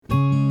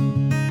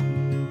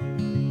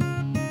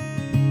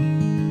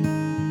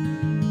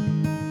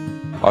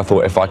I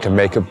thought if I can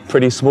make a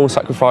pretty small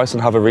sacrifice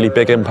and have a really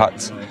big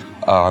impact,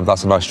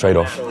 that's a nice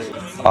trade-off.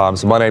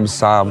 So my name's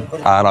Sam,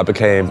 and I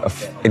became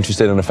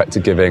interested in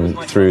effective giving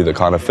through the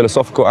kind of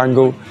philosophical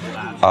angle.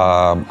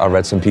 I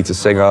read some Peter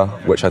Singer,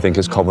 which I think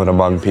is common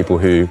among people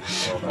who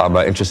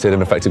are interested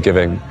in effective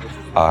giving,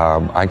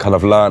 and kind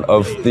of learned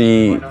of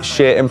the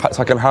sheer impact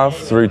I can have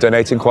through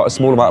donating quite a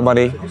small amount of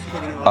money,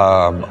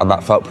 and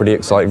that felt pretty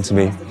exciting to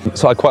me.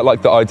 So I quite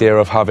like the idea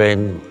of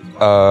having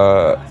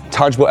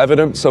tangible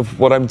evidence of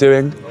what I'm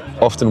doing.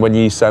 Often when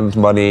you send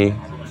money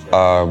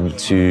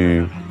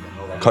to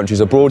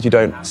countries abroad, you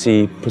don't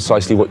see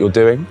precisely what you're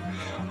doing.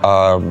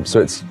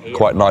 So it's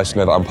quite nice to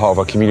know that I'm part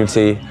of a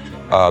community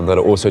that are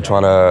also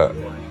trying to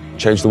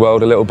change the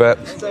world a little bit,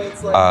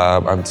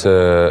 and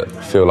to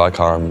feel like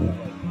I'm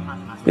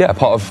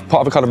part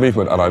of a kind of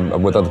movement, and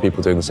I'm with other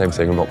people doing the same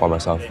thing and not by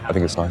myself. I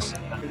think it's nice.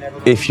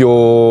 If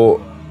you're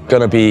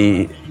going to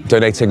be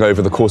donating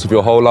over the course of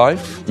your whole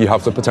life, you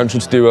have the potential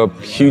to do a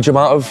huge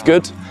amount of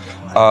good.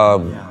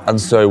 And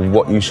so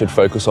what you should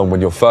focus on when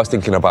you're first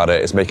thinking about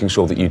it is making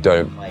sure that you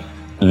don't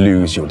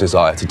lose your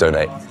desire to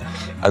donate.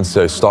 And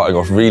so starting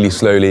off really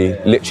slowly,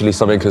 literally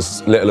something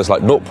as little as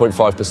like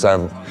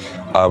 0.5%.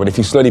 And if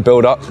you slowly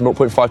build up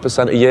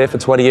 0.5% a year for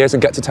 20 years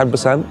and get to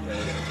 10%,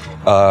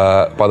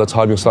 by the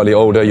time you're slightly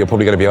older, you're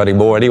probably going to be earning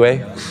more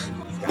anyway.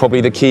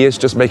 Probably the key is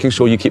just making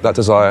sure you keep that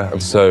desire,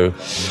 and so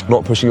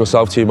not pushing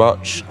yourself too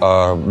much,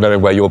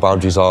 knowing where your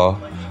boundaries are,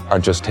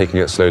 and just taking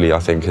it slowly, I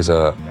think, is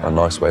a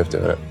nice way of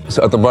doing it.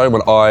 So at the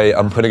moment, I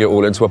am putting it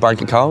all into a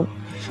bank account,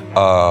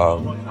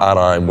 and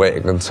I'm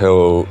waiting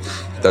until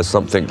there's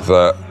something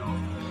that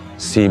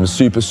seems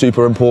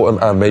super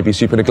important and maybe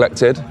super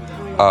neglected.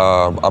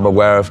 I'm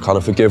aware of kind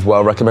of the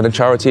GiveWell recommended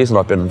charities, and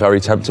I've been very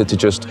tempted to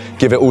just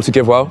give it all to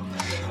GiveWell.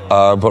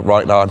 But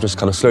right now I'm just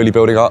kind of slowly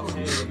building up,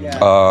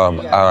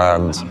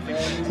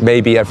 and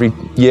maybe every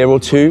year or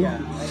two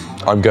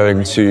I'm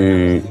going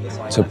to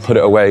put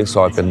it away.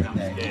 So I've been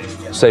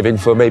saving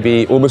for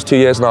maybe almost 2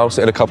 years now,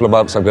 so in a couple of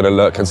months I'm going to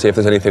look and see if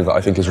there's anything that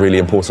I think is really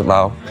important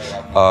now.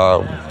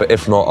 But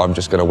if not, I'm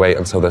just going to wait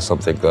until there's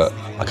something that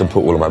I can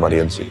put all of my money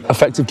into.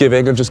 Effective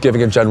giving and just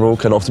giving in general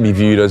can often be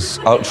viewed as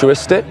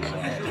altruistic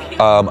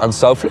and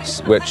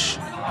selfless, which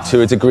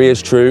to a degree is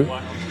true,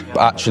 but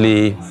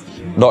actually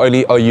not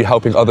only are you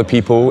helping other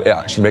people, it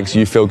actually makes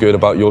you feel good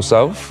about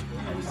yourself.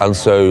 And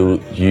so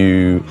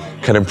you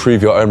can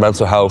improve your own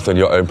mental health and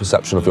your own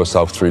perception of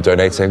yourself through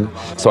donating.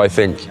 So I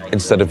think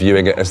instead of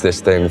viewing it as this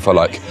thing for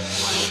like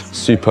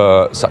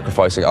super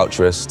sacrificing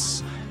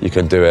altruists, you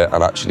can do it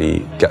and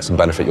actually get some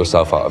benefit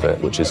yourself out of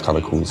it, which is kind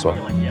of cool as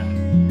well.